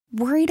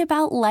Worried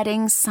about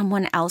letting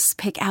someone else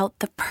pick out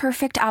the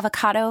perfect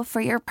avocado for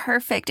your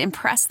perfect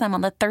impress them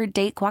on the third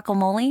date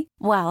guacamole?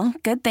 Well,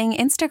 good thing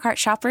Instacart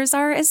shoppers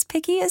are as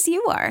picky as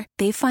you are.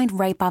 They find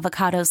ripe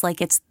avocados like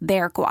it's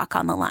their guac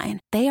on the line.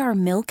 They are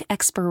milk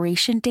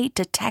expiration date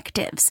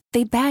detectives.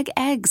 They bag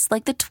eggs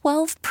like the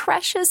 12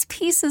 precious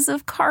pieces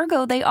of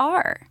cargo they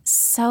are.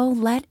 So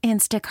let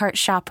Instacart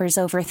shoppers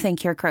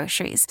overthink your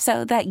groceries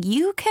so that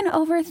you can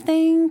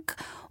overthink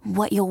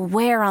what you'll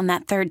wear on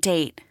that third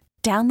date.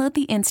 Download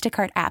the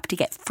Instacart app to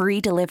get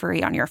free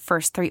delivery on your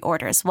first 3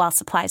 orders while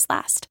supplies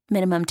last.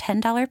 Minimum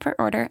 $10 per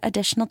order.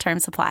 Additional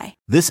terms apply.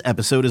 This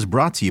episode is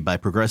brought to you by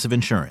Progressive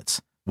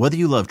Insurance. Whether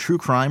you love true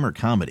crime or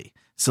comedy,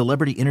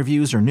 celebrity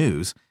interviews or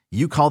news,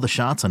 you call the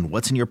shots on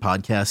what's in your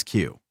podcast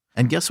queue.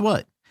 And guess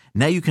what?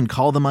 Now you can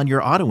call them on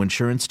your auto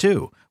insurance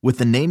too with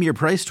the Name Your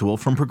Price tool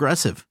from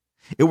Progressive.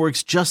 It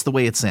works just the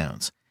way it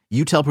sounds.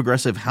 You tell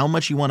Progressive how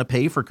much you want to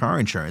pay for car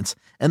insurance,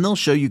 and they'll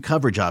show you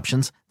coverage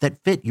options that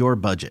fit your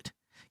budget.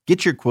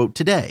 Get your quote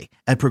today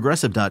at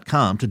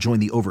Progressive.com to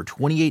join the over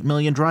 28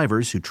 million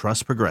drivers who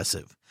trust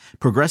Progressive.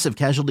 Progressive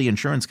Casualty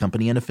Insurance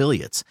Company and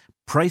Affiliates.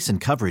 Price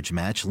and coverage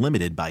match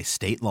limited by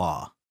state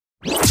law.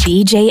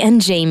 BJ and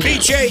Jamie.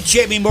 BJ,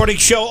 Jamie Morning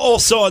Show,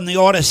 also on the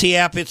Odyssey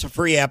app. It's a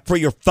free app for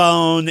your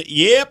phone.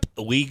 Yep,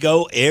 we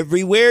go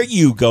everywhere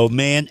you go,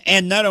 man.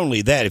 And not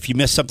only that, if you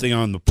miss something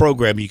on the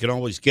program, you can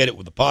always get it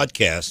with the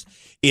podcast.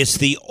 It's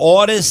the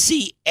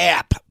Odyssey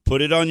app.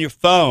 Put it on your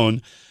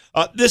phone.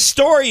 This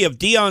story of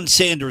Deion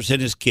Sanders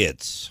and his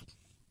kids,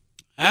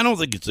 I don't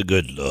think it's a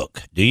good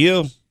look. Do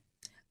you?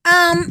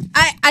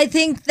 I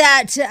think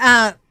that,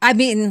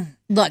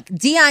 look,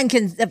 Deion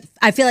can,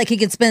 I feel like he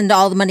could spend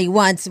all the money he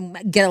wants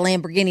and get a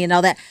Lamborghini and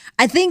all that.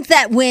 I think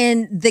that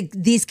when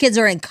these kids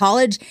are in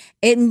college,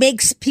 it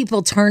makes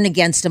people turn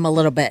against him a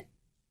little bit.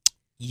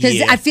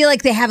 Because I feel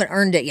like they haven't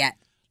earned it yet.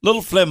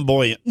 Little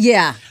flamboyant.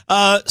 Yeah.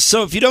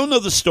 So if you don't know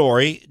the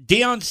story,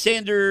 Deion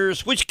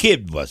Sanders, which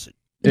kid was it?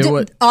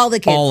 All the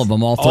kids. All of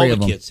them, all three of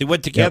them. Kids. They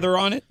went together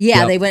on it?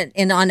 Yeah, They went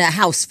in on a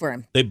house for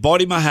him. They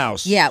bought him a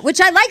house. Yeah,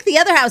 which I like the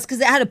other house because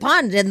it had a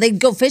pond and they'd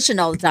go fishing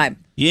all the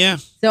time. Yeah.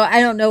 So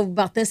I don't know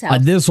about this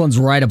house. This one's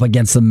right up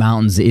against the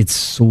mountains. It's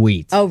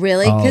sweet. Oh,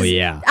 really? Oh,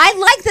 yeah. I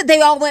like that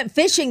they all went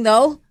fishing,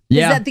 though.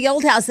 Yeah. At the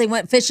old house, they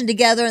went fishing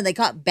together and they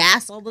caught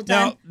bass all the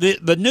time. Now,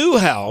 the new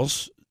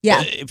house,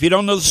 if you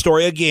don't know the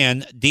story,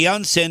 again,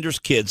 Deion Sanders'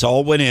 kids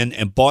all went in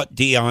and bought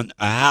Deion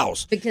a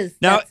house.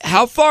 Now,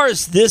 how far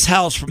is this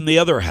house from the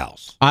other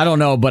house? I don't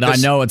know, but I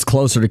know it's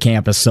closer to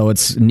campus, so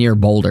it's near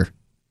Boulder.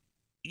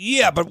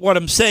 Yeah, but what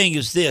I'm saying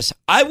is this.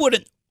 I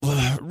wouldn't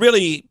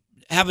really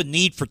have a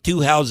need for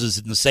 2 houses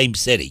in the same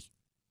city.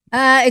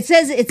 It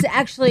says it's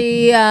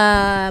actually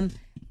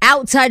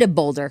outside of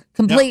Boulder,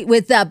 complete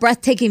with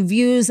breathtaking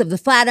views of the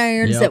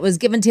Flatirons that was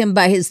given to him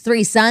by his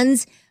 3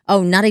 sons.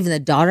 Oh, not even the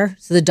daughter.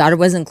 So the daughter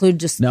wasn't included,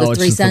 just the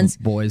 3 sons.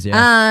 The boys,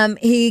 yeah.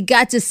 He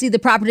got to see the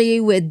property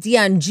with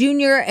Deion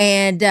Jr.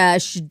 and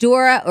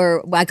Shadora,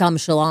 or I call him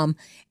Shalom,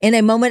 in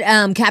a moment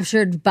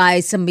captured by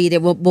some media.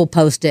 We'll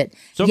post it.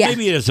 So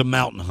maybe it is a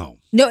mountain home.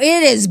 No, it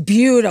is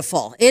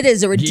beautiful. It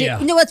is a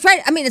ridiculous. No, it's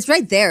right. I mean, it's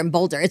right there in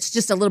Boulder. It's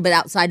just a little bit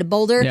outside of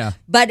Boulder,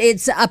 but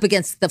it's up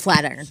against the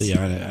Flatirons. See,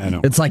 I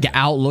don't. It's like an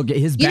outlook.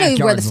 His backyard. You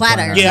know where the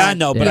Flatirons. Yeah, I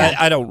know, but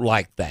I don't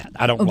like that.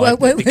 I don't like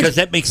that because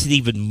that makes it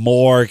even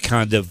more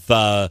kind of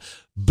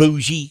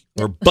bougie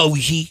or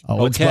bougie.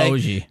 Oh, it's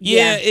bougie.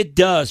 Yeah, it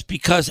does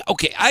because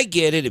I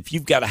get it. If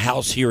you've got a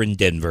house here in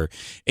Denver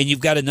and you've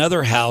got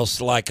another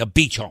house like a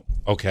beach home,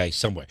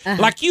 somewhere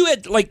like you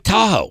had Lake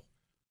Tahoe.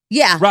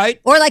 Yeah. Right?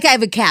 Or like I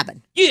have a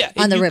cabin. Yeah.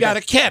 On the river. You've got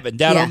a cabin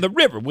down on the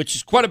river, which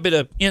is quite a bit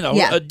of,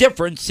 a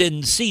difference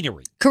in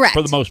scenery. Correct.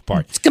 For the most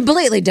part. It's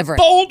completely different.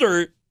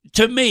 Boulder,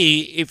 to me,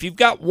 if you've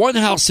got one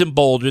house in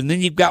Boulder and then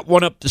you've got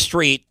one up the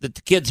street that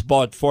the kids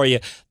bought for you,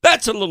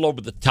 that's a little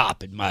over the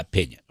top, in my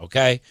opinion.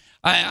 Okay?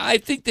 I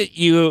think that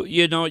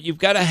you've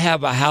got to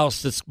have a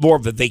house that's more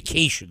of a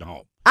vacation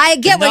home. I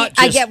get what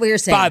you're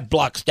saying. 5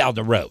 blocks down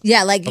the road.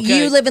 Yeah, like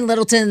you live in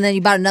Littleton and then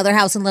you bought another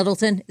house in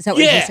Littleton. Is that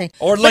what you're saying?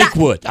 Or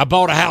Lakewood. I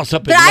bought a house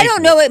up in Lakewood. But I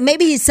don't know.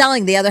 Maybe he's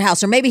selling the other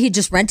house or maybe he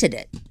just rented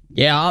it.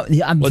 Yeah,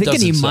 I'm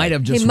thinking he might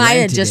have just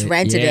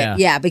rented it.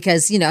 Yeah,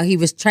 because, he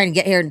was trying to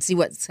get here and see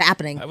what's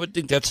happening. I would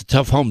think that's a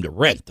tough home to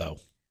rent, though.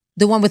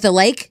 The one with the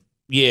lake?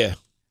 Yeah.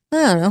 I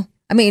don't know.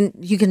 I mean,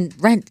 you can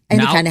rent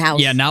any kind of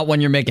house. Yeah, not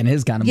when you're making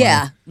his kind of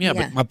money. Yeah,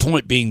 but my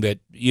point being that,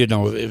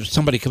 if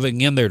somebody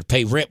coming in there to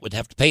pay rent would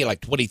have to pay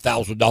like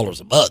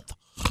 $20,000 a month.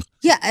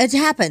 Yeah, it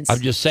happens. I'm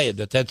just saying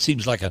that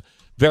seems like a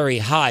very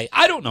high.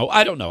 I don't know.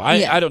 I don't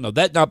know.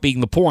 That not being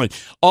the point.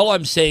 All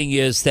I'm saying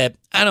is that,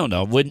 I don't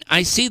know, when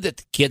I see that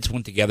the kids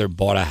went together and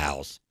bought a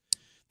house,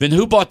 then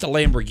who bought the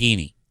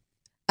Lamborghini?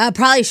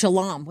 Probably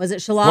Shalom. Was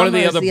it Shalom? One of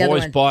the other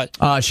boys bought.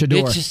 Shador.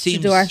 It just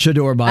seems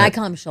Shador bought. I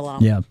call him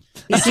Shalom. Yeah.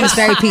 He seems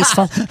very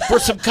peaceful. For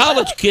some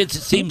college kids,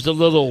 it seems a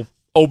little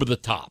over the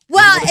top.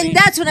 Well, You know what I and mean?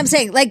 that's what I'm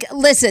saying. Like,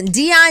 listen,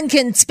 Dion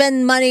can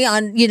spend money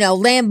on,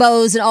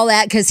 Lambos and all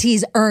that because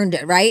he's earned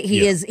it, right?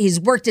 He's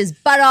worked his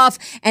butt off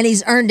and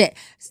he's earned it.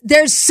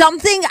 There's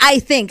something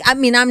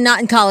I'm not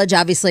in college,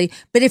 obviously,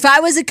 but if I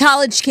was a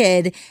college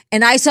kid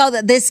and I saw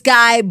that this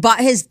guy bought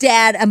his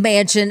dad a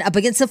mansion up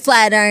against the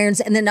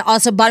Flatirons and then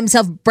also bought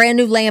himself a brand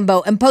new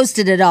Lambo and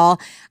posted it all,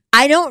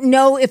 I don't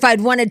know if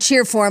I'd want to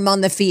cheer for him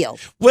on the field.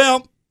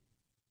 Well,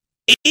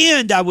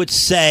 and I would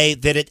say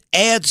that it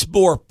adds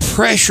more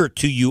pressure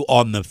to you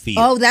on the field.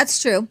 Oh,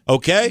 that's true.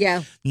 Okay?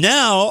 Yeah.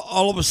 Now,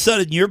 all of a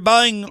sudden, you're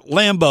buying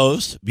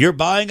Lambos. You're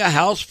buying a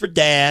house for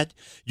dad.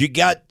 You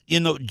got,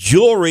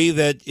 jewelry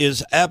that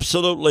is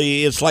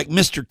absolutely, it's like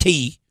Mr.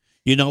 T,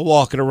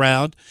 walking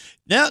around.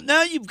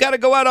 Now you've got to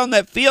go out on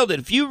that field.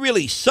 And if you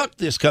really suck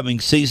this coming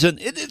season,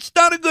 it's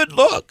not a good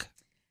look.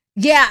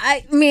 Yeah,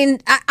 I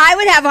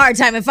would have a hard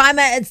time if I'm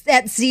at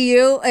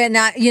CU and,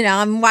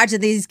 I'm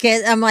watching these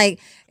kids. I'm like,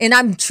 and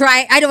I'm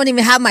trying, I don't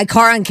even have my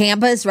car on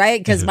campus,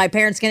 right? Because my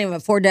parents can't even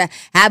afford to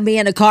have me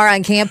in a car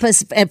on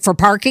campus for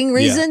parking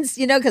reasons,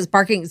 because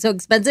parking is so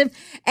expensive.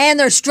 And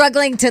they're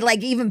struggling to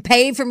even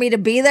pay for me to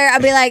be there.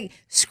 I'd be like,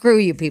 screw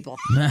you people,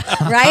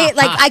 right?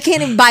 Like, I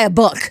can't even buy a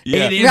book.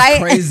 Yeah. It is right?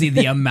 crazy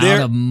the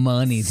amount of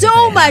money.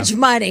 So much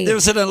money.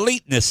 There's an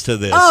eliteness to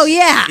this. Oh,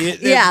 yeah.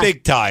 It's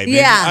big time.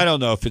 Yeah. And I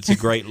don't know if it's a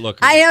great look.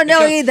 I don't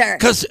know either.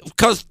 Because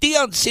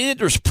Deion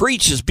Sanders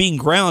preaches being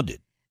grounded.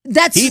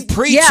 He Yeah.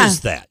 preaches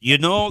that,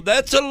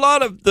 that's a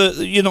lot of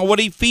the, what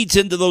he feeds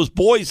into those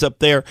boys up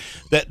there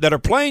that are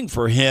playing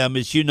for him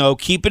is,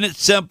 keeping it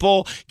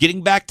simple,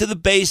 getting back to the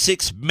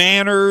basics,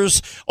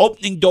 manners,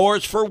 opening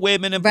doors for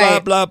women and blah,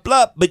 blah,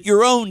 blah. But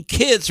your own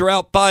kids are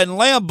out buying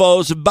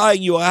Lambos and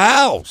buying you a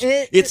house.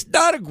 It's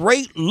not a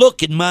great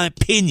look, in my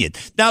opinion.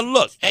 Now,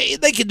 look,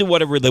 they can do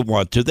whatever they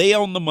want to. They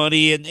own the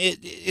money, and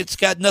it's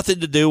got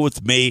nothing to do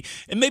with me.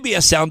 And maybe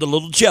I sound a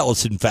little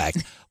jealous, in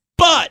fact.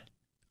 But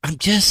I'm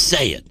just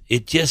saying,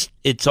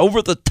 it's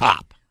over the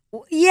top.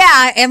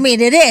 Yeah,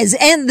 it is.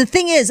 And the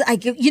thing is,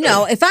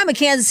 if I'm a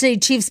Kansas City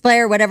Chiefs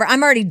player or whatever,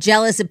 I'm already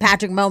jealous of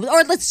Patrick Mahomes.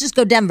 Or let's just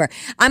go Denver.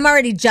 I'm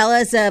already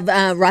jealous of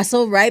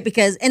Russell, right?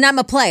 And I'm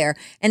a player,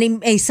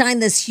 and he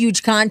signed this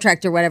huge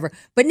contract or whatever.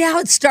 But now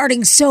it's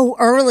starting so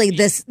early,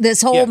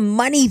 this whole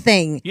money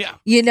thing.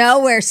 Yeah.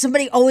 Where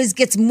somebody always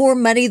gets more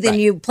money than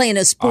you playing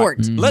a sport.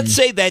 Right. Let's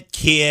say that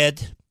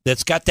kid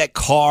that's got that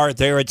car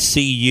there at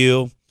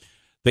CU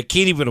that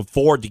can't even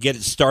afford to get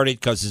it started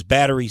because his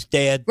battery's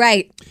dead.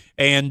 Right.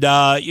 And,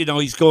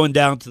 he's going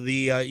down to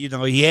the,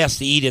 he has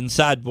to eat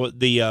inside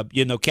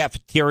the,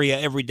 cafeteria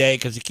every day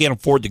because he can't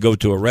afford to go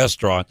to a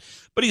restaurant.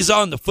 But he's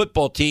on the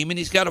football team and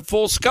he's got a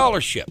full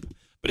scholarship.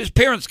 But his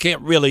parents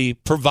can't really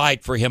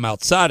provide for him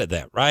outside of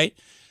that, right?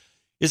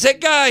 Is that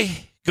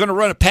guy going to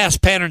run a pass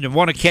pattern and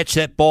want to catch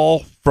that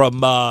ball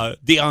from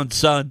Deion's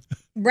son?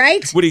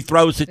 Right? When he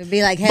throws it. It'd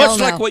be like, hell Much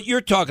no. like what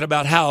you're talking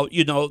about, how,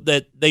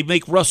 that they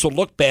make Russell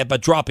look bad by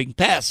dropping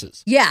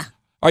passes. Yeah.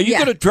 Are you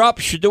going to drop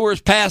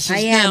Shador's passes I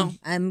am. now?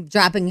 I'm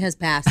dropping his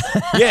pass.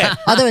 Yeah.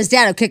 Although his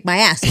dad will kick my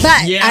ass. But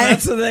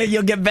that's the thing.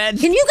 You'll get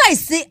benched. Can you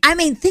guys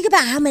think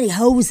about how many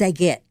hoes they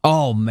get?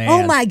 Oh, man.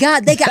 Oh, my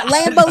God. They got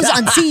Lambos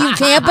on CU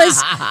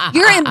campus.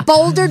 You're in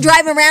Boulder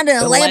driving around in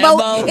a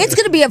Lambo. It's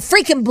going to be a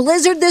freaking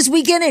blizzard this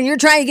weekend, and you're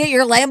trying to get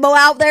your Lambo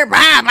out there.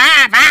 Rah,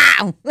 rah,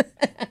 rah.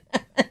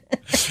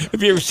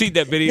 Have you ever seen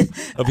that video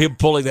of him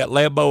pulling that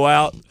Lambo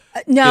out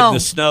No. in the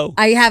snow?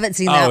 I haven't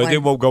seen that one.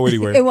 It won't go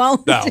anywhere. It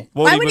won't? No.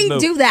 Why would he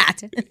do that?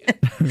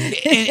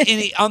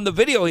 and on the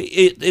video,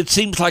 it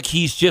seems like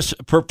he's just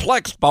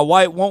perplexed by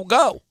why it won't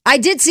go. I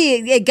did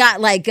see it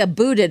got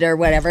booted or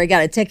whatever. It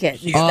got a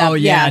ticket. And stuff.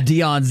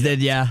 Deion's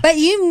did, yeah. But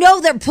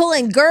they're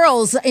pulling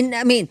girls. And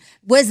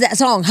was that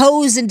song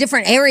Hoes in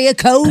different area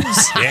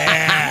codes?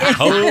 Yeah,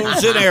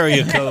 hoes and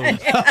area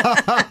codes.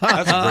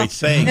 That's a great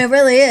saying. It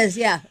really is,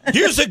 yeah.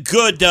 Here's a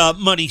good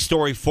money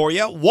story for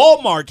you.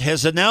 Walmart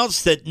has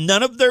announced that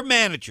none of their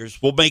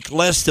managers will make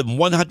less than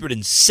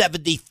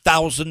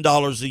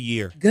 $170,000 a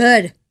year.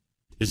 Good.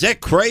 Is that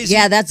crazy?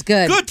 Yeah, that's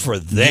good. Good for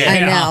them. I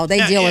know. They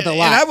deal with a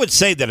lot. And I would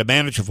say that a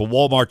manager for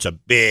Walmart's a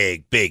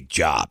big, big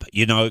job,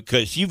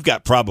 because you've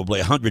got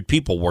probably 100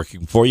 people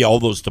working for you, all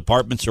those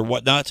departments or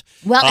whatnot.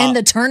 Well, and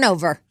the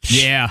turnover.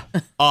 Yeah.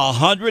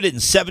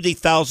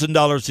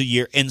 $170,000 a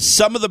year. And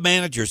some of the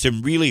managers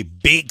in really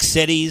big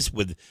cities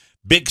with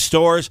big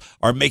stores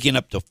are making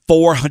up to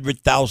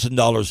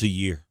 $400,000 a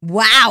year.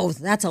 Wow,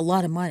 that's a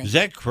lot of money. Is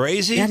that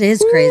crazy? That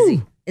is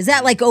crazy. Is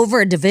that over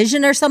a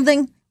division or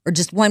something? Or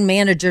just one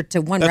manager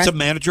to one That's a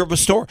manager of a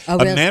store. Oh,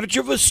 really? A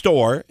manager of a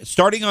store,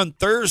 starting on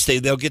Thursday,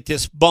 they'll get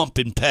this bump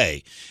in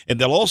pay. And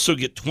they'll also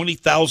get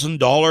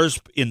 $20,000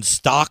 in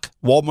stock,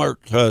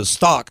 Walmart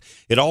stock.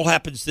 It all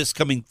happens this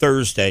coming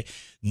Thursday.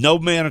 No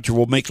manager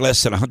will make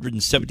less than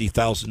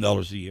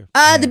 $170,000 a year.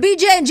 The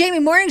BJ and Jamie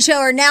Morning Show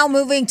are now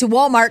moving to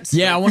Walmart.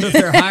 Yeah, I wonder if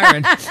they're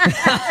hiring.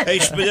 Hey,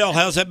 Spadell,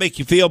 how's that make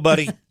you feel,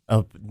 buddy?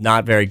 Oh,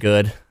 not very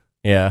good.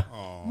 Yeah.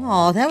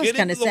 Oh, that was Get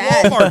kind into of the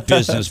sad. Walmart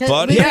business,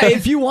 buddy. Yeah,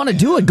 if you want to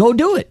do it, go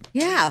do it.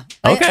 Yeah.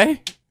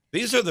 Okay.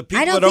 These are the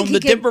people that own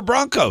the Denver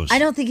Broncos. I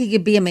don't think he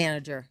could be a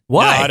manager.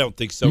 Why? No, I don't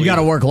think so. You got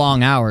to work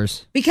long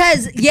hours.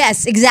 Because,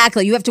 yes,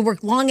 exactly. You have to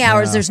work long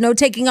hours. Yeah. There's no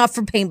taking off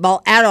for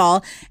paintball at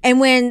all. And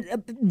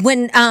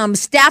when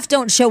staff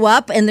don't show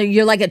up and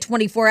you're like a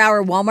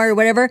 24-hour Walmart or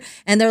whatever,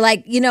 and they're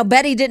like,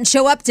 Betty didn't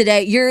show up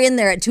today, you're in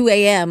there at 2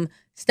 a.m.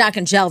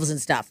 stocking shelves and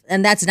stuff.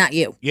 And that's not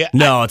you. Yeah,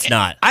 no, it's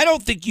not. I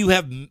don't think you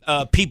have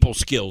people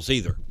skills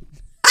either.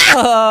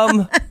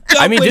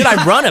 I mean, dude,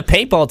 I run a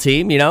paintball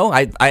team,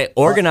 I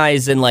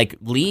organize and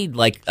lead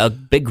a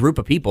big group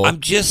of people. I'm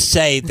just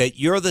saying that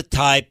you're the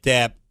type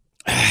that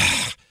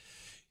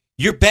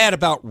you're bad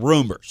about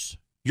rumors.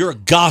 You're a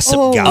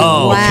gossip guy.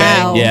 Oh,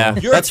 wow. Okay? Yeah,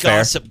 you're that's a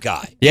gossip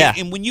guy. Yeah.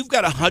 And when you've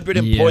got 100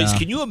 employees,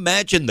 can you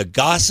imagine the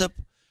gossip?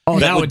 Oh,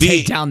 that would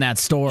take down that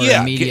store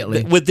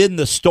immediately. Within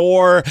the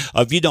store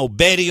of,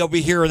 Betty over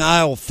here in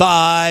aisle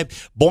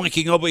 5,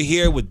 boinking over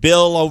here with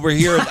Bill over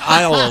here in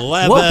aisle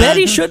 11. Well,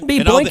 Betty shouldn't be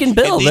boinking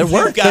Bill. They're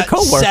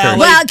co-workers.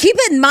 Well, keep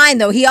in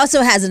mind, though, he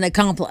also has an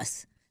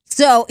accomplice.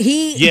 So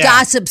he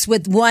gossips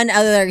with one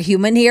other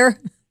human here.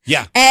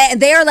 Yeah.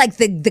 And they are like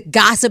the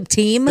gossip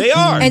team. They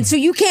are. And so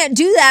you can't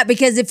do that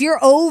because if you're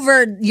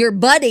over your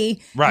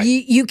buddy, right.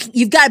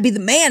 you've got to be the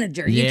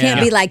manager. You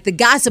can't be like the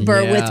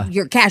gossiper with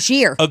your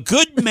cashier. A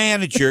good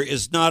manager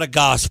is not a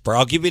gossiper.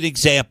 I'll give you an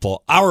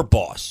example. Our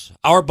boss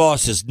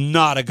is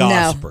not a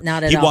gossiper. No,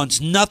 not at all. He wants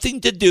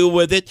nothing to do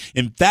with it.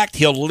 In fact,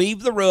 he'll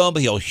leave the room.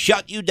 He'll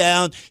shut you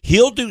down.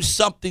 He'll do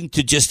something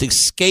to just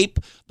escape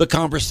the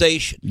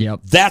conversation.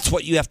 Yep. That's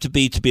what you have to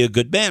be a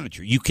good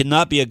manager. You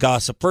cannot be a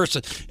gossip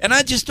person. And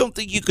I just don't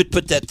think you could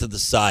put that to the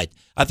side.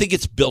 I think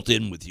it's built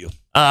in with you.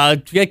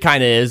 It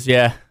kind of is,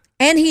 yeah.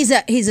 And he's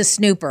a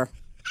snooper.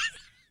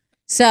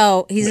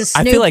 So he's a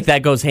snooper. I feel like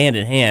that goes hand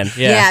in hand.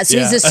 Yeah, so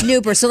he's a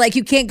snooper. So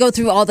you can't go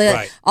through all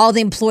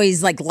the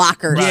employees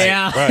lockers. Right,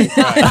 yeah. Right.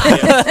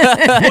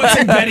 What's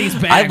in Betty's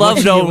bag? I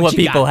love knowing what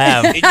people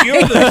have. And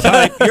you're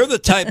the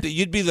type that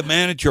you'd be the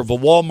manager of a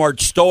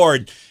Walmart store,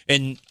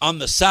 and on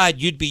the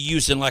side you'd be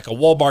using like a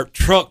Walmart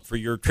truck for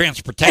your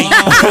transportation.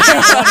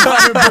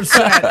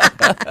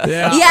 100%.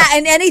 Yeah,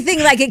 and anything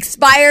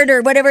expired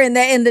or whatever in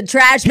the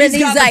trash bin,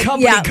 he's got the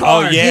company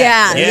card. Oh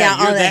yeah,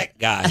 all you're that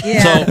guy.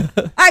 Yeah. So,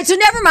 all right, so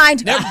never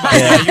mind.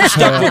 You're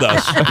stuck with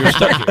us. You're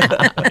stuck here.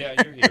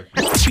 Yeah, you're here.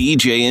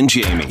 BJ and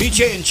Jamie.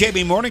 BJ and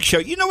Jamie Morning Show.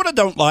 You know what I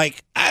don't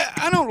like?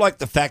 I don't like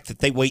the fact that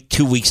they wait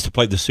 2 weeks to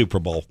play the Super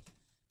Bowl.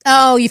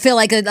 Oh, you feel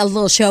like a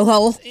little show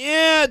hole?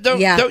 Yeah,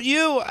 don't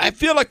you? I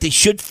feel like they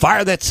should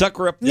fire that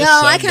sucker up this No,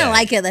 Sunday. I kind of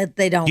like it that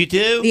they don't. You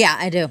do? Yeah,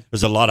 I do.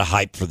 There's a lot of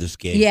hype for this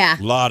game. Yeah.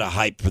 A lot of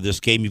hype for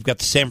this game. You've got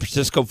the San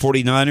Francisco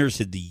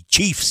 49ers and the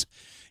Chiefs.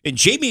 And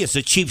Jamie is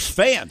a Chiefs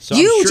fan, so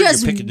I'm sure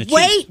just you're picking the Chiefs.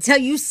 wait till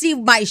you see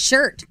my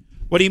shirt.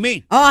 What do you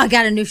mean? Oh, I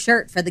got a new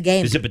shirt for the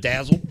game. Is it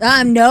bedazzled?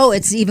 No,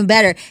 it's even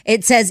better.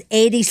 It says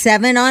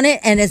 87 on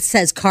it, and it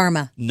says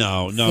Karma.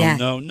 No.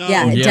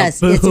 Yeah, it does.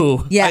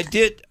 Boo. I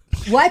did.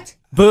 What?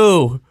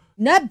 Boo.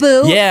 Not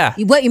boo. Yeah.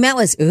 What you meant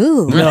was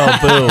ooh. No,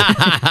 boo.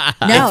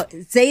 No,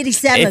 it's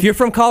 87. If you're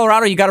from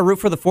Colorado, you got to root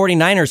for the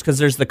 49ers because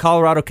there's the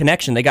Colorado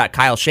connection. They got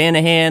Kyle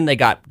Shanahan. They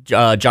got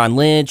John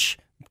Lynch,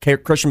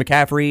 Christian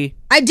McCaffrey.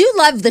 I do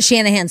love the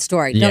Shanahan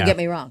story. Don't Yeah. get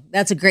me wrong.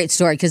 That's a great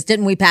story because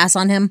didn't we pass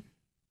on him?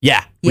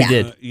 Yeah, we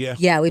did.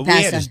 Yeah, we But passed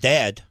we had on his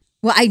dad.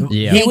 Well, thank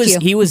you.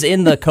 He was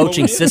in the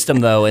coaching system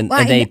though, and, Well,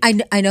 and they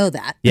I know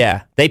that.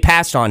 they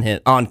passed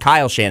on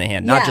Kyle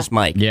Shanahan, not Yeah. just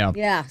Mike. Yeah.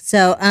 Yeah.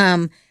 So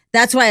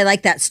that's why I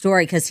like that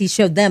story because he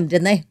showed them,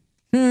 didn't they?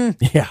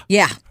 Yeah.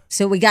 Yeah.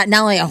 So we got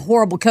not only a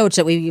horrible coach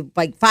that we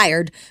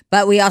fired,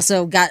 but we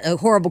also got a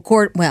horrible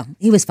court. Well,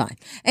 he was fine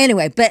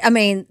anyway. But I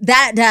mean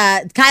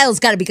that Kyle's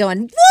got to be going.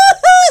 Woohoo!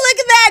 Look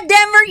at that,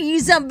 Denver! You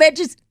some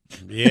bitches.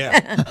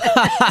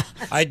 Yeah.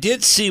 I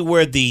did see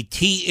where the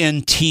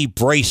TNT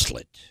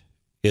bracelet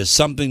is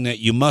something that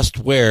you must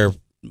wear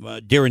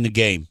during the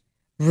game.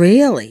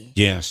 Really?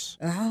 Yes.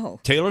 Oh.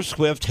 Taylor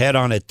Swift had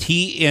on a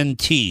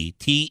TNT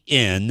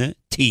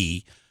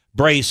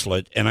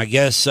bracelet, and I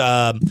guess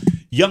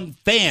young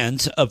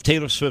fans of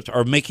Taylor Swift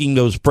are making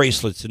those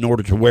bracelets in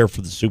order to wear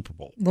for the Super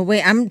Bowl. Well,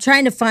 wait. I'm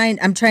trying to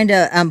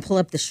pull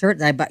up the shirt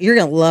that I bought. You're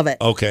gonna love it.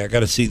 Okay, I got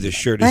to see this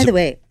shirt. By the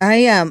way,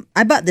 I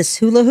bought this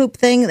hula hoop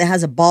thing that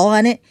has a ball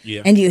on it,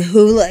 and you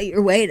hula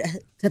your way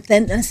to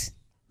thinness.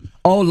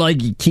 Oh,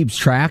 it keeps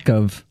track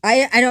of.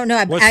 I don't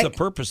know. What's the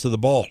purpose of the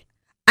ball?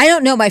 I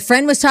don't know. My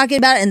friend was talking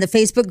about it in the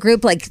Facebook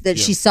group, that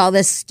she saw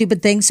this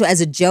stupid thing. So as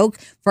a joke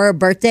for her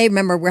birthday,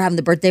 remember we're having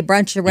the birthday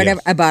brunch or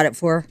whatever. Yes. I bought it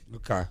for her.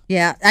 Okay.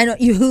 Yeah, I know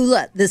you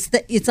hula this.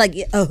 It's like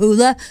a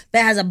hula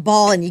that has a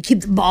ball, and you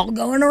keep the ball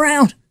going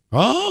around.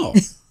 Oh.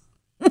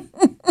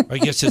 I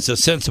guess it's a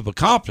sense of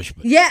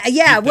accomplishment. Yeah.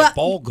 Keep that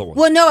ball going.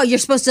 Well, no, you're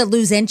supposed to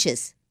lose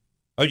inches.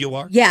 Oh, you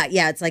are? Yeah.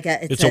 It's like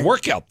It's a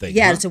workout thing.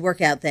 Yeah, huh? it's a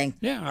workout thing.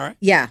 Yeah, all right.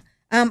 Yeah.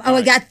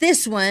 I got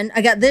this one.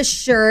 I got this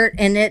shirt,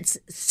 and it's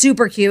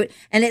super cute.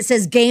 And it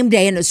says Game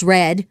Day, and it's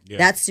red. Yeah.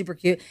 That's super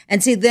cute.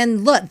 And see,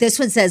 then look, this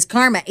one says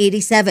Karma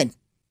 87.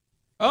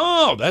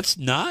 Oh, that's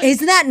nice.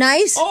 Isn't that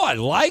nice? Oh, I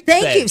like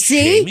Thank that. you.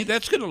 See? Jamie,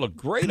 that's going to look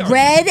great on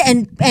Red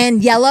you.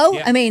 and yellow.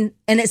 Yeah. I mean,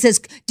 and it says,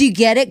 do you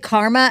get it?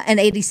 Karma and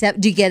 87.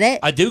 Do you get it?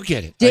 I do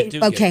get it.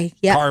 Okay,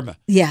 yeah. Karma.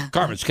 Yeah.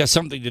 Karma's got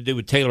something to do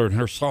with Taylor and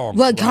her song.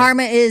 Well, right?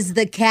 Karma is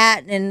the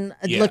cat, and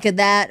Yeah. look at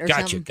that or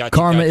Gotcha, something. gotcha.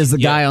 Karma gotcha. is the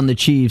guy on the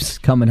Chiefs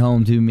coming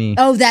home to me.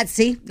 Oh, that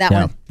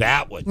one.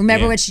 That one.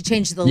 Remember yeah. when she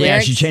changed the Yeah,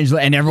 lyrics? she changed it,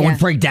 and everyone Yeah.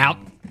 freaked out.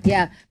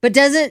 Yeah, but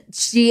doesn't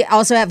she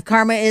also have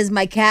Karma is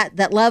my cat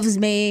that loves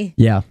me,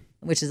 Yeah.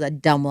 which is a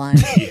dumb line.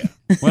 Yeah.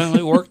 Well,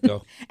 it worked,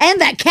 though. And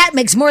that cat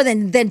makes more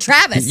than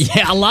Travis.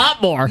 Yeah, a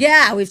lot more.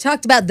 Yeah, we've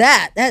talked about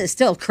that. That is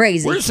still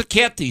crazy. Where's the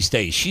cat these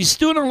days? She's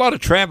doing a lot of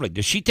traveling.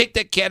 Does she take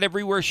that cat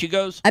everywhere she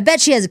goes? I bet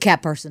she has a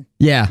cat person.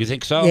 Yeah. You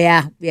think so?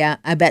 Yeah.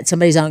 I bet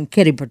somebody's on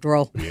kitty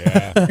patrol.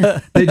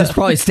 Yeah. They just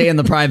probably stay in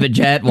the private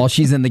jet while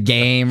she's in the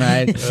game,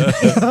 right?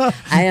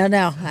 I don't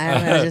know.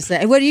 Just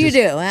say, what do you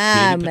do?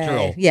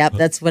 patrol. Yeah,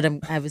 that's what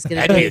I was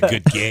going to That'd be do. a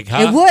good gig,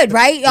 huh? It would,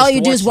 right? All Just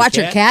you do is watch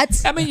the your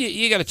cats. I mean,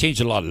 you got to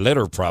change a lot of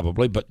litter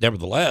probably, but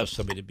nevertheless,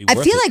 I mean, it'd be I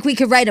worth feel it. like we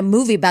could write a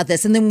movie about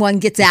this, and then one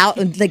gets out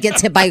and that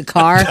gets hit by a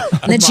car,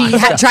 and then she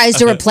tries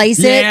to replace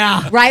it,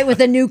 Yeah. right,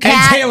 with a new And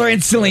cat. Taylor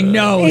instantly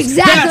knows.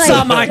 Exactly. That's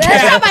not my cat.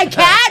 That's not my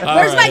cat.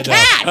 Where's my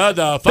cat?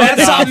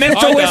 That's not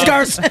Mr.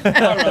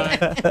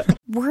 Whiskers.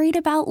 Worried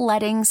about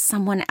letting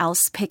someone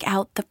else pick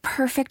out the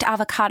perfect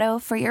avocado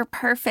for your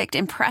perfect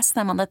impress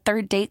them on the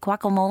third date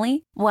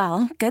guacamole?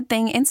 Well, good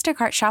thing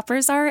Instacart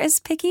shoppers are as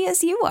picky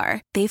as you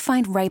are. They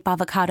find ripe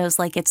avocados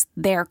like it's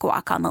their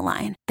guac on the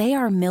line. They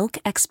are milk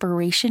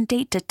expiration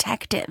date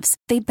detectives.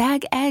 They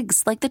bag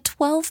eggs like the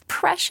 12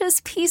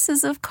 precious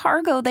pieces of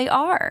cargo they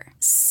are.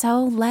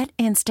 So let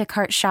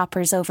Instacart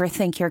shoppers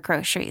overthink your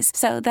groceries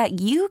so that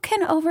you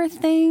can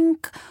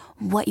overthink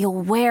what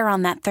you'll wear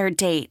on that third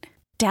date.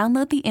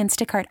 Download the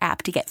Instacart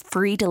app to get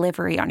free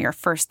delivery on your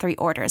first 3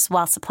 orders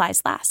while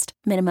supplies last.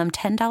 Minimum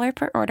 $10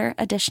 per order.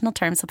 Additional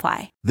terms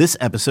apply. This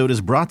episode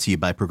is brought to you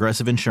by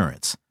Progressive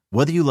Insurance.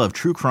 Whether you love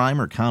true crime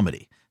or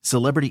comedy,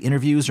 celebrity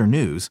interviews or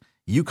news,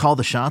 you call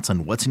the shots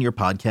on what's in your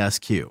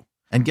podcast queue.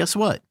 And guess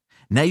what?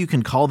 Now you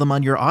can call them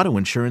on your auto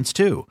insurance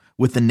too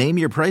with the Name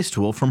Your Price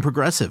tool from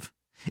Progressive.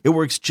 It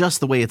works just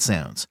the way it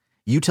sounds.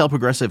 You tell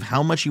Progressive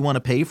how much you want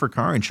to pay for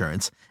car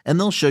insurance, and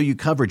they'll show you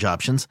coverage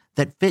options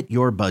that fit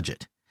your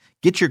budget.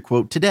 Get your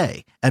quote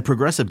today at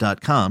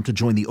Progressive.com to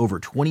join the over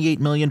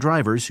 28 million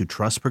drivers who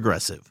trust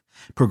Progressive.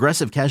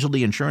 Progressive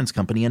Casualty Insurance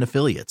Company and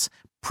Affiliates.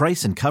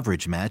 Price and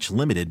coverage match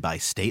limited by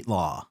state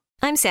law.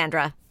 I'm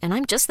Sandra, and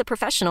I'm just the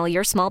professional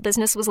your small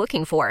business was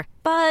looking for.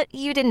 But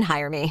you didn't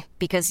hire me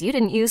because you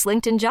didn't use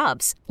LinkedIn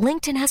Jobs.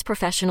 LinkedIn has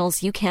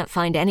professionals you can't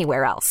find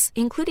anywhere else,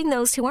 including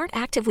those who aren't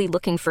actively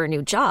looking for a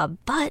new job,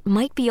 but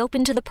might be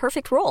open to the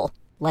perfect role,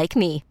 like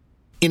me.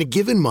 In a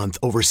given month,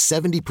 over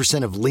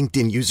 70% of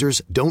LinkedIn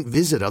users don't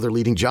visit other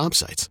leading job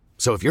sites.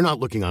 So if you're not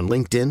looking on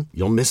LinkedIn,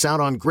 you'll miss out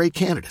on great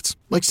candidates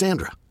like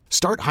Sandra.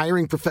 Start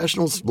hiring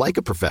professionals like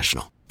a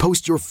professional.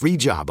 Post your free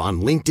job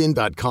on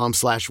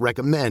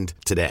linkedin.com/recommend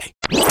today.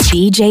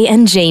 BJ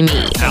and Jamie.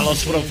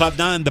 Alice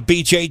 105.9, the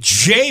BJ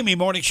Jamie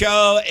Morning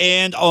Show,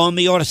 and on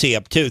the Odyssey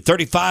up to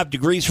 35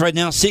 degrees right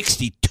now.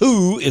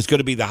 62 is going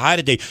to be the high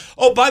today.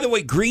 Oh, by the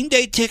way, Green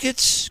Day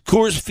tickets,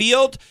 Coors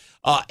Field.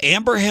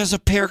 Amber has a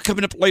pair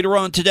coming up later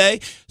on today.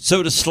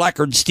 So does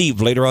Slacker and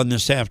Steve later on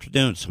this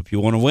afternoon. So if you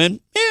want to win,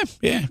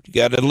 you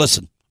got to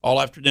listen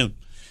all afternoon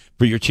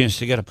for your chance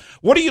to get them.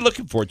 What are you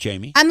looking for,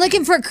 Jamie? I'm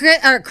looking for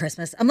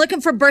Christmas. I'm looking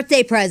for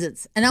birthday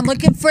presents, and I'm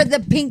looking for the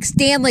pink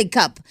Stanley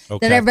Cup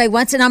that everybody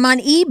wants. And I'm on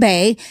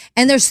eBay,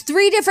 and there's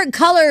 3 different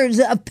colors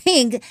of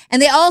pink, and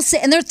they all say,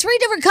 and they're 3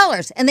 different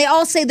colors, and they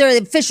all say they're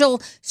the official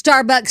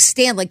Starbucks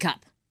Stanley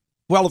Cup.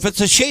 Well, if it's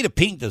a shade of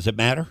pink, does it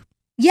matter?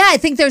 Yeah, I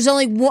think there's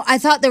only one. I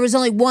thought there was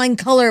only one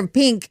color of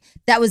pink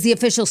that was the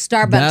official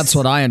Starbucks. That's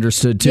what I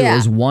understood, too. Yeah. It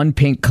was one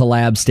pink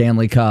collab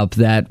Stanley Cup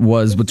that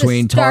was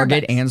between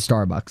Target and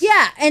Starbucks.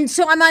 Yeah, and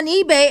so I'm on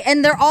eBay,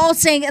 and they're all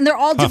saying, and they're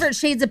all different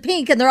shades of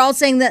pink, and they're all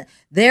saying that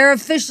they're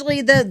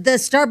officially the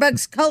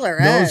Starbucks color.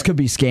 Those could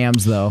be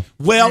scams, though.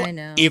 Well, I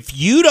know. if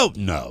you don't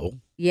know,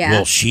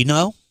 will she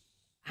know?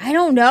 I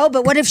don't know,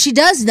 but what if she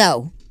does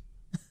know?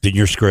 Then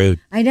you're screwed.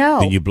 I know.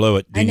 Then you blew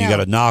it. Then you got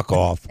a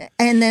knockoff.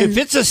 And then if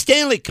it's a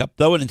Stanley Cup,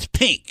 though, and it's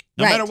pink,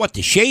 no matter what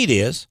the shade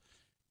is,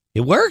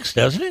 it works,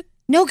 doesn't it?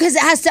 No, because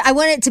it has to. I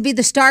want it to be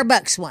the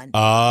Starbucks one.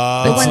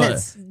 The one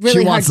that's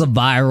really She wants hard. the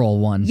viral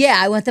one. Yeah,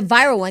 I want the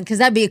viral one because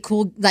that'd be a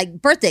cool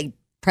birthday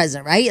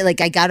present, right? Like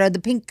I got her the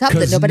pink cup that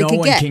Because nobody no can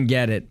one get. can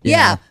get it.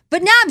 Yeah,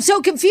 but now I'm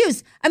so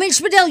confused. I mean,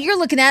 Spadell, you're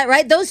looking at it,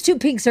 right? Those 2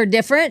 pinks are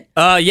different.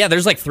 Yeah,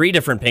 there's like 3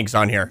 different pinks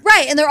on here.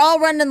 Right, and they're all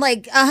running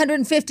like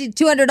 $150,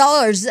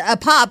 $200 a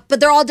pop, but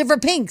they're all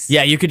different pinks.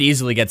 Yeah, you could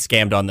easily get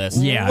scammed on this.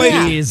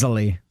 Yeah,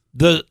 easily.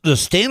 The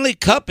Stanley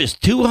Cup is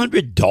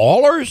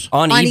 $200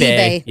 On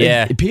eBay.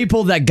 Yeah.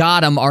 People that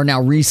got them are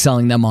now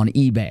reselling them on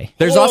eBay.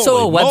 There's also a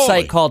Holy website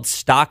moly. called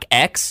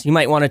StockX. You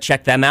might want to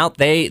check them out.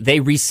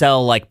 They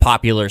resell like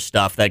popular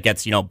stuff that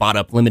gets, bought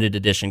up limited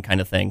edition kind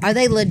of thing. Are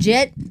they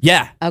legit?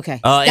 Yeah. Okay.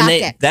 And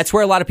StockX. that's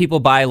where a lot of people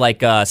buy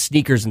like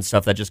sneakers and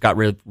stuff that just got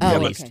released.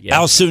 okay. Yeah.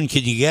 How soon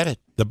can you get it?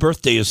 The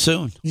birthday is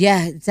soon.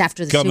 Yeah, it's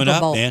after the Coming Super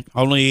Bowl. up, man.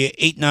 Only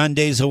 8-9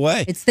 days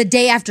away. It's the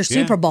day after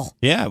Super Bowl.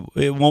 Yeah,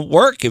 it won't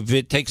work if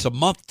it takes a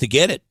month to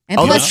get it. And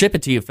I'll just ship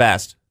it to you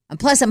fast. And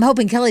plus, I'm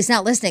hoping Kelly's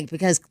not listening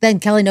because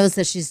then Kelly knows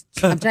that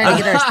I'm trying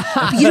to get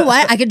her. You know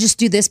what? I could just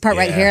do this part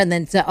right here and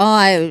then say,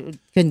 I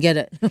couldn't get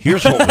it.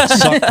 Here's what would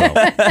suck,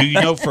 though. Do you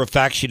know for a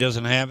fact she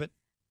doesn't have it?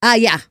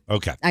 Yeah.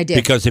 Okay. I do.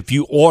 Because if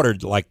you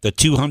ordered like the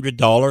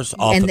 $200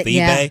 off of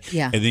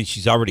eBay, and then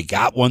she's already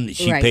got one that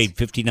she paid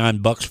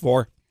 $59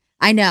 for.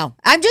 I know.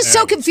 I'm just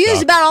so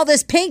confused about all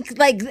this pink,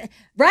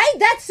 right?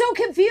 That's so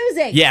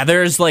confusing. Yeah,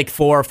 there's like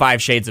 4 or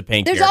 5 shades of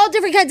pink. There's all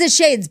different kinds of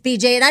shades,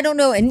 BJ, and I don't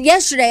know. And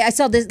yesterday I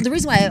saw this. The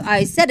reason why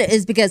I said it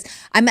is because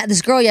I met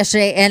this girl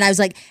yesterday, and I was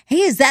like,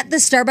 "Hey, is that the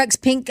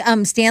Starbucks pink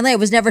Stanley?" I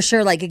was never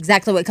sure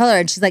exactly what color,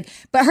 and she's like,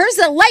 "But hers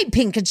is a light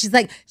pink," and she's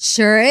like,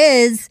 "Sure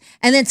is."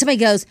 And then somebody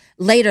goes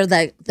later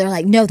that they're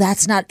like, "No,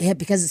 that's not it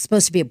because it's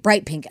supposed to be a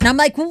bright pink," and I'm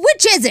like, "Well,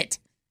 which is it?"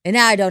 And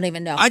now I don't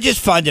even know. I just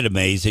find it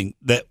amazing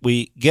that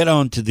we get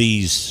onto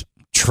these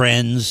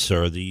trends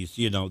or these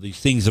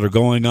things that are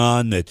going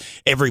on that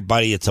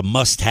everybody, it's a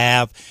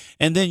must-have.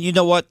 And then, you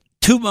know what?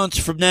 2 months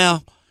from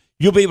now,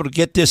 you'll be able to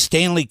get this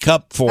Stanley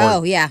Cup for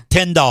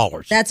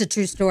 $10. That's a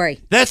true story.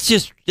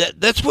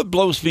 That's what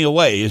blows me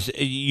away is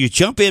you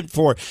jump in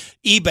for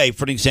eBay,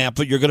 for an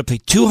example, you're going to pay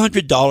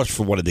 $200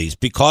 for one of these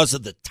because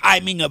of the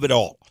timing of it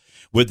all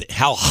with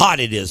how hot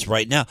it is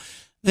right now.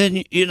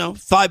 Then,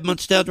 5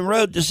 months down the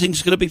road, this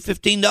thing's going to be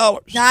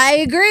 $15. I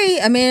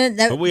agree. I mean,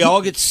 but we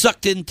all get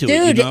sucked into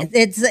it. Dude,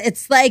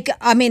 it's like,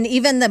 I mean,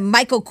 even the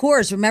Michael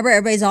Kors. Remember,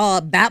 everybody's all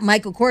about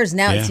Michael Kors.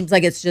 Now it seems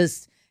like it's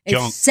just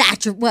junk.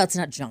 Saturated. Well, it's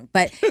not junk,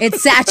 but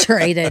it's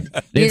saturated.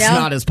 It's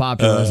not as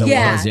popular as it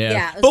was.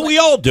 Yeah. But we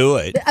all do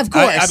it. Of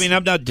course. I mean,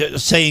 I'm not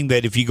saying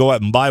that if you go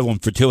out and buy one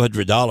for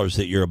 $200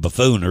 that you're a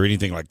buffoon or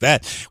anything like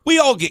that. We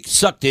all get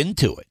sucked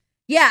into it.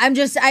 Yeah,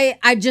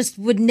 I just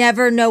would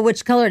never know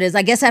which color it is.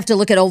 I guess I have to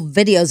look at old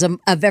videos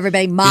of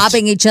everybody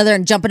mobbing each other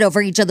and jumping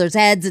over each other's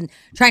heads and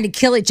trying to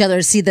kill each other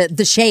to see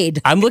the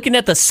shade. I'm looking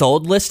at the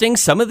sold listings.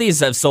 Some of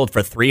these have sold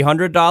for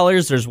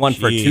 $300. There's one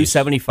for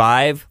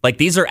 $275. Like,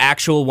 these are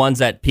actual ones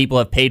that people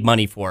have paid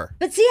money for.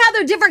 But see how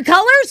they're different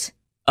colors?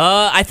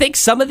 I think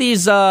some of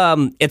these,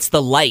 it's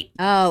the light.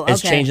 Oh, okay.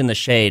 It's changing the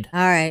shade. All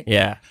right.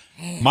 Yeah.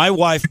 My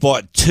wife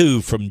bought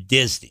 2 from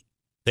Disney.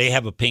 They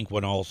have a pink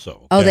one also.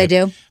 Okay? Oh, they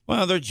do?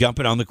 Well, they're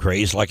jumping on the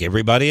craze like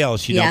everybody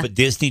else, know, but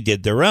Disney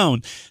did their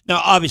own.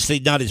 Now, obviously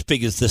not as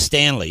big as the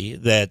Stanley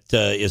that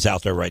is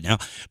out there right now,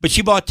 but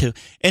she bought 2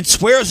 and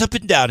swears up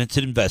and down it's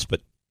an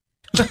investment.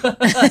 But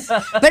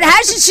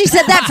hasn't she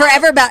said that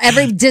forever about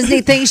every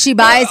Disney thing she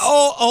buys?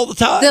 All the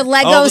time. The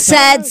Lego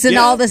sets and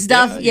all the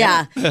stuff.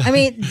 Yeah. I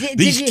mean,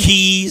 these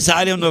keys.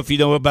 I don't know if you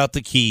know about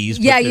the keys.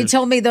 Yeah, you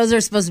told me those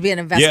are supposed to be an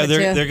investment.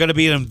 Yeah, they're going to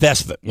be an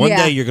investment. One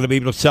day you're going to be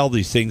able to sell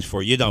these things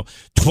for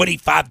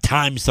 25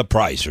 times the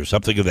price or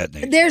something of that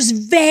nature. There's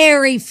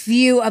very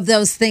few of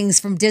those things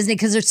from Disney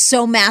because they're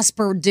so mass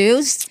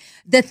produced.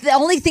 The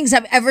only things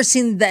I've ever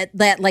seen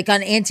that like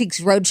on Antiques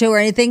Roadshow or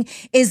anything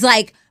is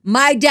like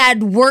my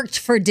dad worked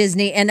for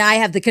Disney and I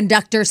have the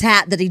conductor's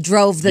hat that he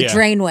drove the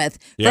train with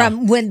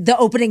from when the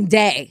opening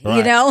day,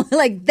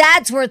 like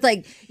that's worth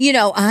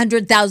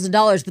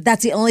 $100,000, but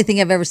that's the only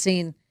thing I've ever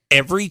seen.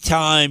 Every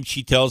time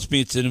she tells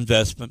me it's an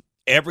investment,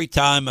 every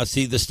time I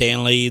see the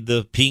Stanley,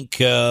 the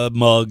pink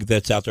mug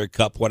that's out there,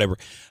 cup, whatever,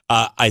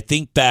 I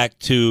think back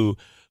to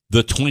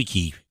the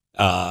Twinkie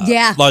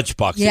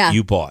lunchbox that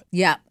you bought.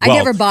 Yeah, I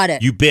never bought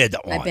it. You bid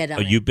on. I bid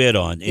on it. You bid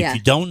on. If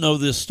you don't know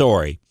this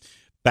story,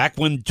 back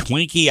when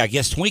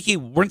Twinkie,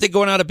 weren't they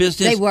going out of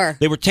business? They were.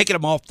 They were taking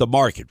them off the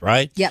market,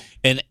 right? Yep.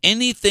 And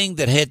anything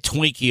that had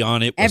Twinkie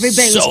on it was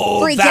everybody so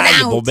was freaking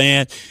valuable, out.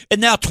 Man. And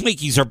now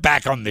Twinkies are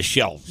back on the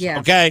shelves, yeah.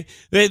 Okay?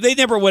 They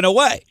never went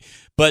away.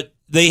 But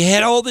they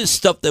had all this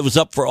stuff that was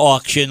up for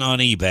auction on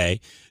eBay.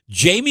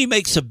 Jamie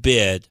makes a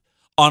bid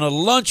on a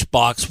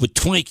lunchbox with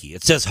Twinkie.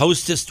 It says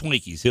Hostess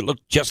Twinkies. It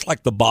looked just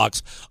like the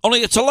box,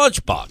 only it's a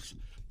lunchbox.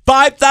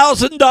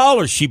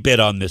 $5,000 she bid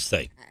on this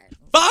thing.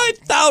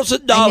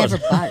 $5,000. I never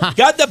bought it.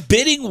 Got the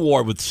bidding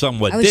war with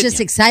someone. I was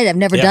just excited. I've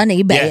never done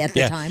eBay at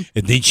the time.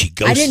 And then she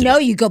goes. I didn't know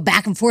you go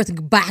back and forth,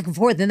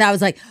 and I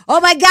was like, oh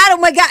my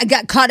god! I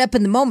got caught up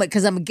in the moment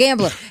because I'm a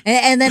gambler,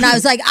 and then I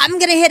was like, I'm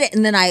gonna hit it,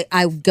 and then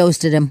I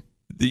ghosted him.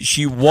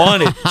 She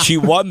won it. She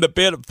won the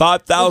bid of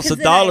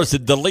 $5,000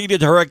 and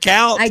deleted her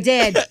account. I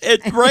did.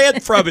 It ran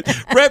from it.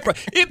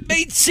 It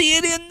made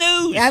CNN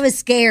news. I was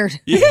scared.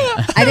 Yeah.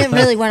 I didn't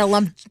really want to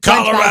lump.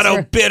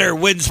 Colorado bidder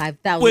wins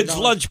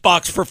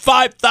lunchbox for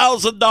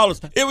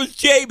 $5,000. It was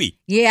Jamie.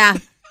 Yeah.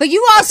 But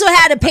you also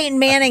had a Peyton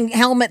Manning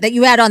helmet that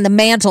you had on the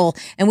mantle,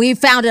 and we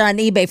found it on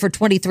eBay for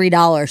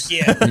 $23.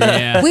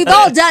 Yeah. We've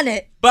all done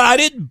it. But I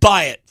didn't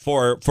buy it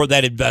for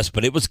that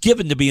investment. It was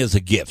given to me as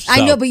a gift. So.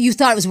 I know, but you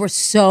thought it was worth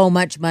so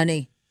much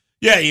money.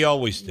 Yeah, you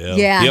always do.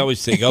 Yeah. You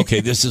always think, okay,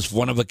 this is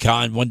one of a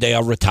kind. One day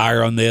I'll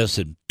retire on this.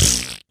 And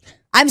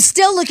I'm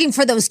still looking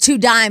for those 2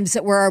 dimes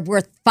that were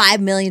worth $5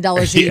 million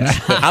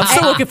each. I'm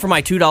still looking for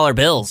my $2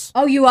 bills.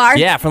 Oh, you are?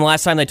 Yeah, from the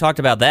last time they talked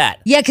about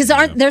that. Yeah, because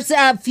there's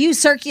a few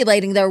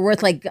circulating that are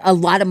worth like a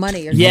lot of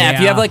money. Or Yeah,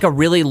 if you have like a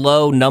really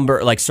low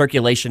number, like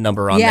circulation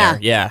number on there.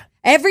 Yeah.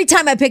 Every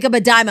time I pick up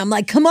a dime, I'm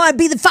like, come on,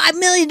 be the $5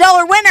 million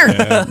winner.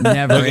 Yeah.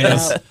 Never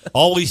is.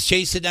 Always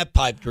chasing that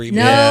pipe dream.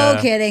 No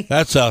kidding.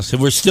 That's us,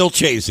 and we're still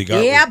chasing,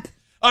 aren't we? Yep.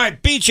 All right,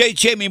 BJ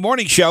Jamie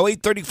Morning Show,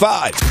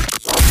 8:35.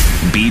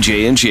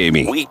 BJ and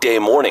Jamie, weekday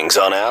mornings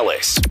on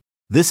Alice.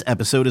 This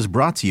episode is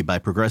brought to you by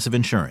Progressive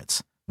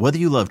Insurance. Whether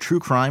you love true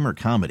crime or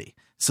comedy,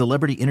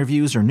 celebrity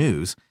interviews or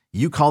news,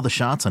 you call the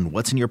shots on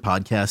what's in your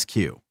podcast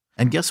queue.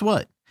 And guess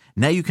what?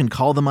 Now you can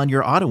call them on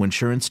your auto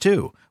insurance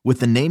too with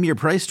the Name Your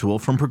Price tool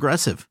from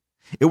Progressive.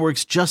 It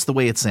works just the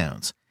way it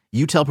sounds.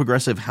 You tell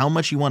Progressive how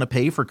much you want to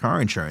pay for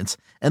car insurance,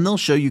 and they'll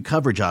show you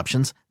coverage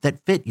options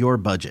that fit your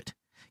budget.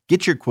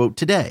 Get your quote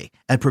today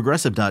at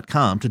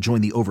Progressive.com to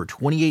join the over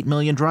 28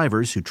 million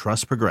drivers who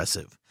trust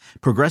Progressive.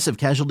 Progressive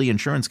Casualty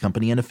Insurance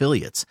Company and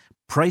Affiliates.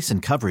 Price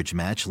and coverage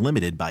match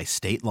limited by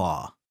state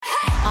law.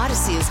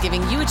 Odyssey is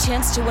giving you a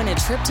chance to win a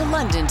trip to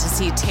London to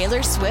see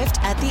Taylor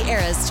Swift at the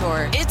Eras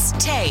Tour. It's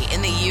Tay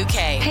in the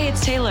UK. Hey,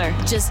 it's Taylor.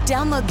 Just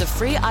download the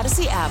free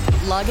Odyssey app,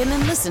 log in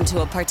and listen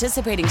to a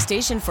participating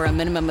station for a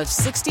minimum of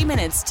 60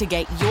 minutes to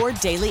get your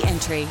daily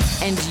entry.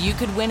 And you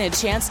could win a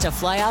chance to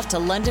fly off to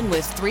London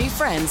with 3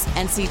 friends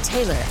and see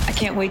Taylor. I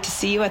can't wait to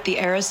see you at the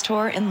Eras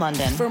Tour in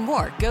London. For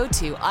more, go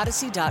to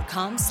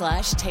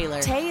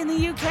odyssey.com/Taylor. Tay in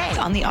the UK. It's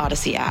on the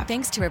Odyssey app.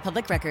 Thanks to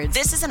Republic Records.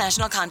 This is a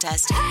national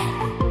contest.